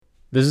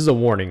This is a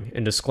warning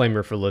and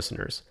disclaimer for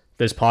listeners.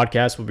 This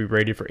podcast will be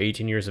rated for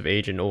 18 years of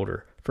age and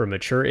older for a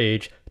mature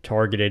age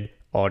targeted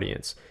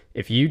audience.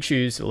 If you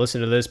choose to listen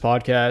to this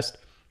podcast,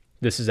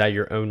 this is at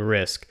your own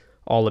risk.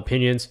 All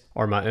opinions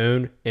are my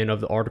own and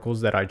of the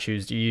articles that I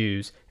choose to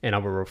use, and I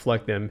will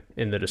reflect them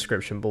in the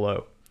description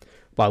below.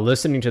 By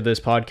listening to this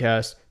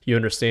podcast, you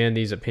understand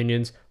these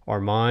opinions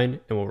are mine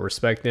and will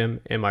respect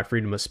them and my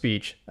freedom of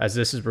speech, as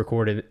this is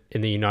recorded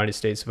in the United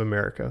States of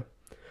America.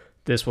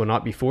 This will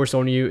not be forced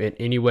on you in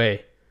any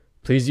way.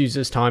 Please use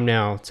this time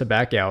now to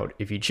back out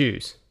if you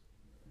choose.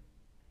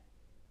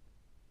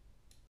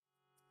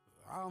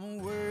 I'm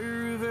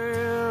aware of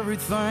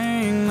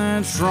everything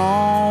that's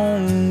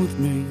wrong with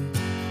me,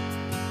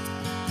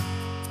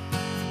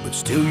 but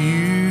still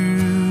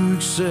you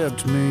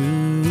accept me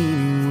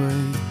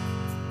anyway.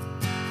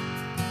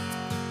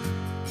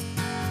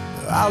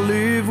 I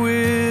live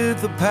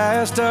with the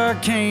past I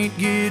can't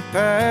get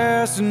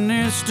past, and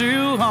it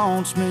still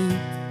haunts me.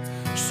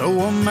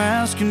 So I'm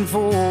asking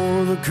for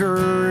the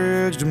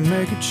courage to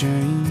make a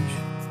change.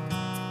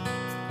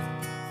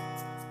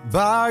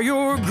 By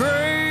your grace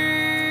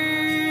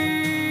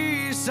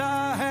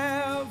I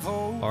have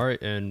hope. All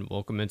right, and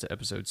welcome into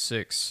episode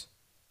 6.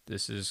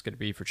 This is going to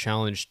be for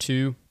challenge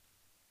 2.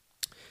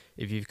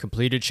 If you've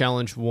completed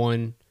challenge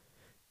 1,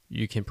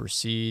 you can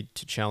proceed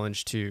to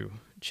challenge 2.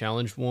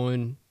 Challenge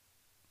 1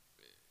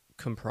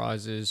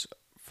 comprises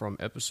from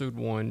episode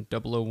 1,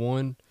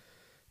 001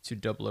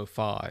 to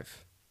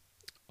 005.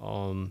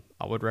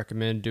 I would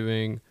recommend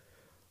doing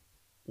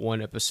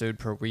one episode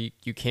per week.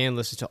 You can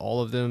listen to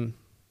all of them,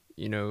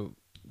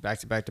 back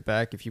to back to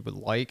back if you would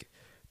like,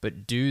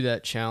 but do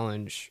that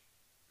challenge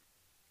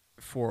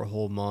for a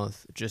whole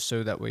month, just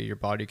so that way your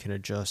body can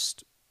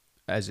adjust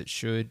as it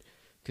should.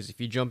 Because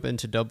if you jump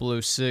into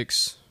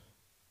 006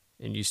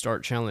 and you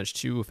start challenge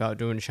 2 without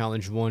doing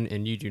challenge 1,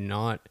 and you do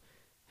not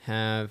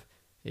have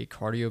a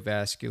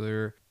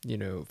cardiovascular,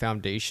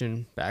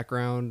 foundation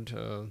background,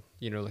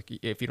 like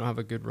if you don't have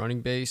a good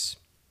running base,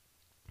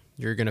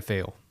 you're going to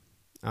fail.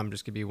 I'm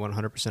just going to be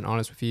 100%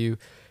 honest with you.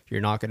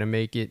 You're not going to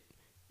make it.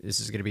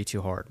 This is going to be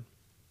too hard.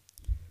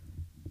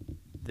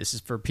 This is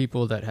for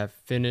people that have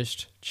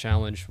finished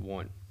challenge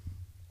 1.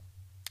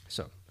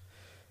 So,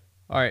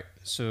 all right.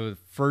 So the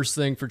first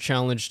thing for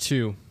challenge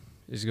 2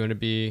 is going to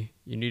be,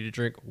 you need to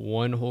drink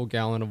 1 whole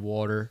gallon of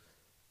water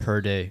per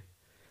day.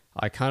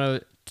 I kind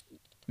of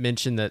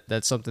mentioned that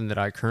that's something that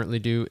I currently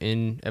do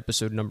in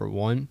episode number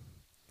 1,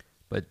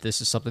 but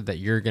this is something that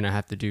you're going to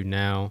have to do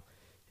now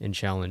in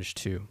challenge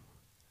 2.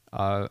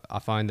 I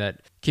find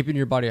that keeping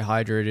your body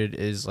hydrated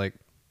is like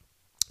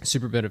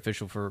super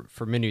beneficial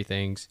for many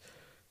things,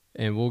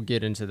 and we'll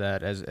get into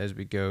that as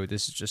we go.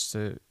 This is just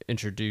to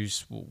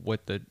introduce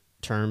what the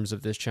terms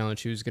of this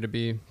challenge 2 is going to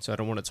be, so I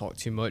don't want to talk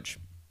too much,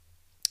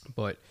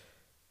 but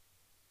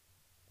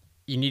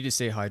you need to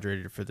stay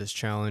hydrated for this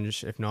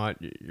challenge. If not,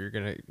 you're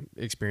going to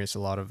experience a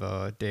lot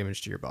of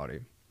damage to your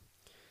body,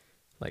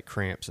 like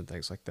cramps and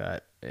things like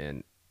that.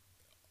 And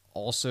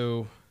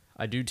also,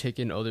 I do take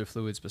in other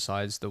fluids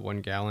besides the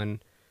 1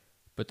 gallon,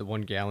 but the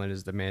 1 gallon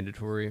is the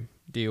mandatory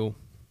deal.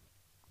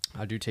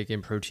 I do take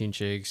in protein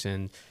shakes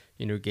and,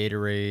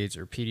 Gatorades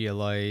or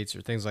Pedialytes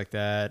or things like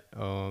that,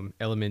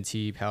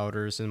 LMNT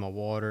powders in my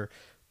water,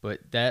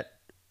 but that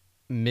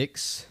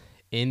mix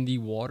in the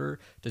water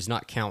does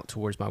not count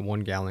towards my 1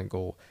 gallon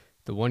goal.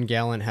 The 1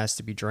 gallon has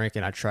to be drank,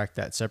 and I track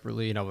that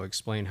separately, and I will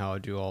explain how I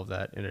do all of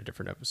that in a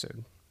different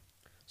episode.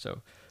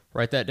 So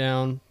write that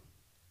down.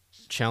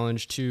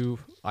 Challenge 2,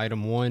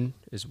 item 1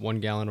 is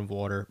 1 gallon of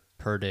water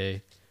per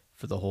day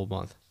for the whole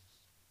month.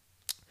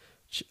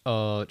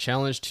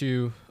 Challenge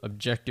 2,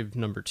 objective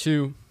number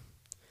 2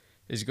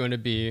 is going to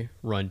be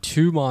run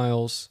 2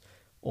 miles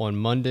on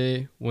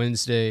Monday,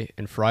 Wednesday,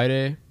 and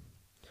Friday.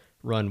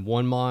 Run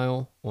 1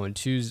 mile on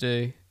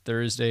Tuesday,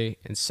 Thursday,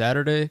 and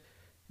Saturday,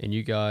 and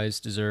you guys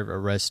deserve a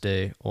rest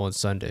day on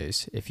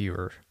Sundays if you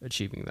are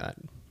achieving that.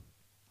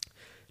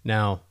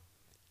 Now,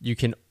 you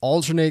can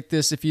alternate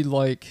this if you'd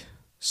like,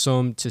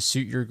 some to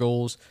suit your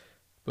goals,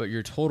 but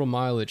your total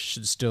mileage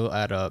should still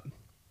add up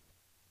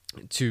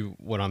to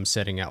what I'm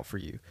setting out for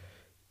you.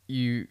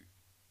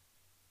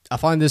 I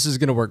find this is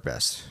going to work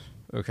best,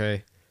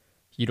 okay?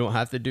 You don't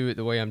have to do it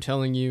the way I'm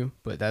telling you,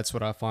 but that's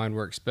what I find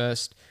works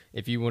best.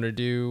 If you want to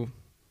do,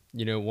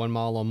 1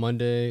 mile on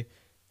Monday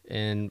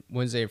and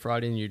Wednesday and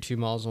Friday, and you do 2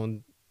 miles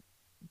on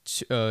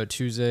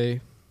Tuesday,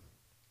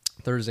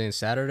 Thursday, and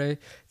Saturday,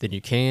 then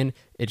you can.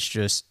 It's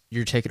just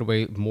you're taking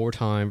away more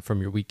time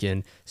from your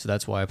weekend, so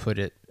that's why I put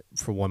it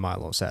for 1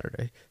 mile on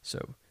Saturday.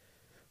 So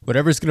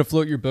whatever's going to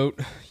float your boat,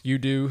 you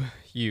do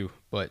you,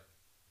 but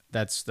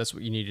that's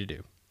what you need to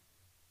do.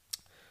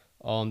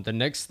 The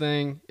next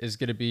thing is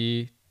going to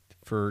be,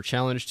 for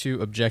challenge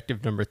 2,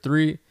 objective number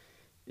 3,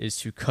 is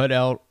to cut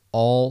out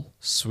all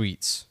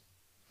sweets.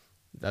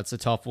 That's a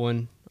tough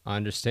one. I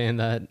understand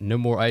that. No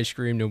more ice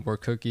cream, no more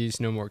cookies,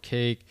 no more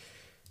cake.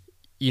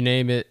 You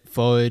name it,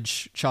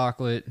 fudge,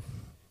 chocolate,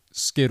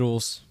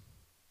 Skittles,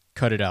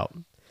 cut it out.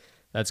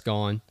 That's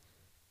gone.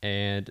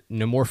 And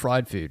no more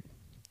fried food.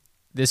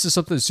 This is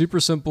something super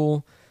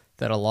simple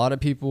that a lot of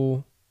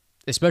people,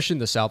 especially in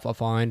the South, I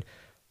find,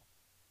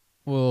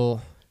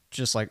 will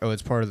just like, oh,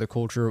 it's part of the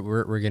culture.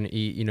 We're going to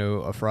eat,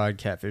 a fried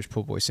catfish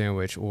po' boy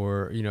sandwich,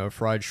 or, a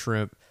fried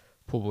shrimp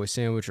po' boy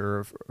sandwich,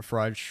 or a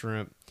fried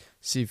shrimp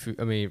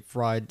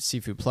fried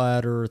seafood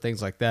platter,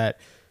 things like that.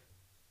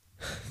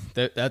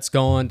 That's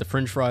gone. The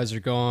French fries are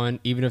gone.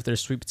 Even if they're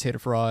sweet potato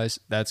fries,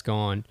 that's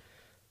gone.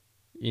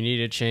 You need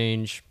to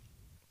change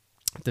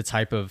the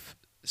type of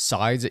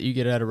sides that you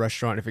get at a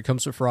restaurant. If it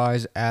comes with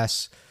fries,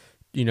 ask,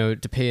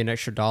 to pay an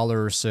extra $1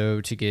 or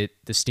so to get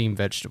the steamed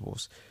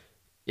vegetables.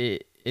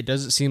 It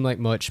doesn't seem like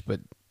much, but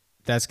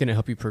that's going to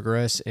help you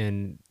progress,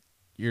 and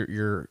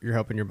you're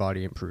helping your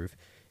body improve.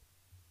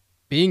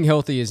 Being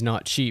healthy is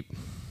not cheap.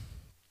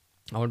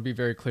 I want to be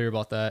very clear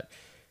about that.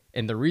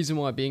 And the reason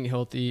why being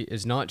healthy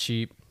is not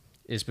cheap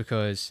is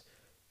because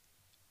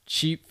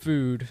cheap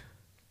food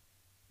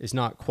is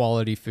not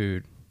quality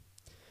food.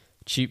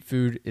 Cheap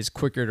food is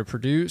quicker to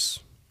produce.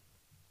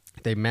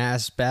 They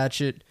mass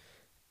batch it,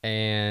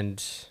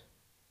 and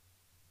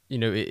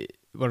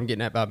what I'm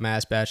getting at about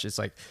mass batch is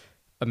like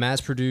a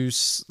mass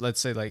produce. Let's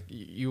say like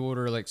you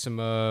order like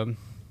some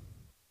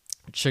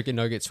chicken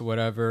nuggets or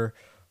whatever,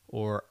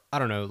 or I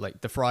don't know,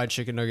 like the fried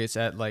chicken nuggets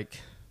at like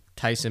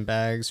Tyson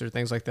bags or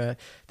things like that.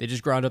 They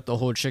just grind up the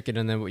whole chicken,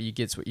 and then what you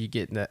get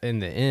in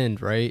the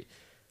end, right?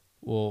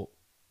 Well,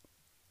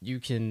 you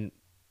can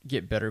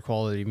get better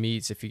quality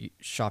meats if you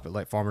shop at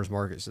like farmers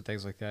markets and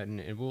things like that,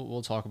 and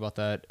we'll talk about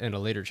that in a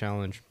later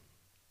challenge.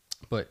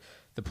 But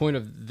the point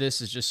of this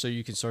is just so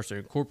you can start to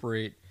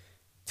incorporate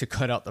to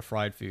cut out the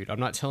fried food. I'm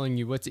not telling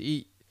you what to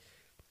eat.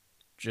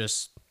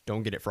 Just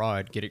don't get it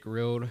fried. Get it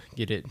grilled.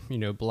 Get it,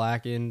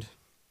 blackened,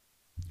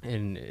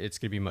 and it's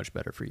going to be much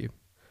better for you.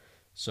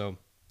 So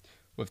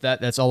with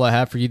that, that's all I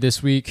have for you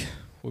this week.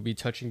 We'll be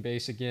touching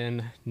base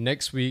again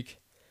next week,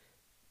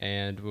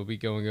 and we'll be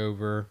going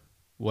over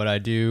what I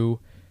do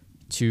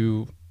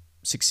to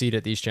succeed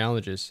at these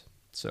challenges.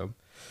 So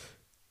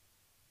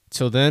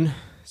till then,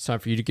 it's time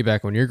for you to get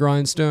back on your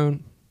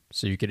grindstone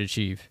so you can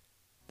achieve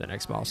the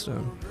next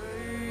milestone.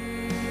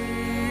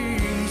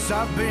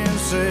 I've been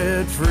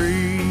set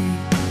free.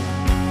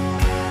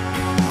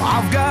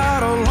 I've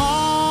got a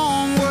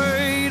long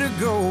way to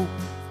go,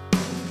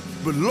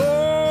 but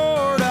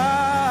Lord,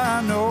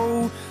 I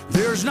know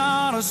there's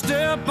not a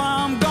step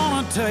I'm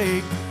gonna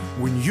take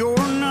when you're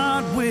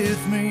not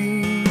with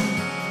me.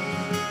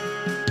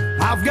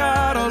 I've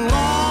got a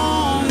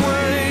long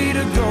way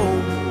to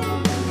go,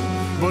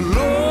 but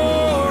Lord,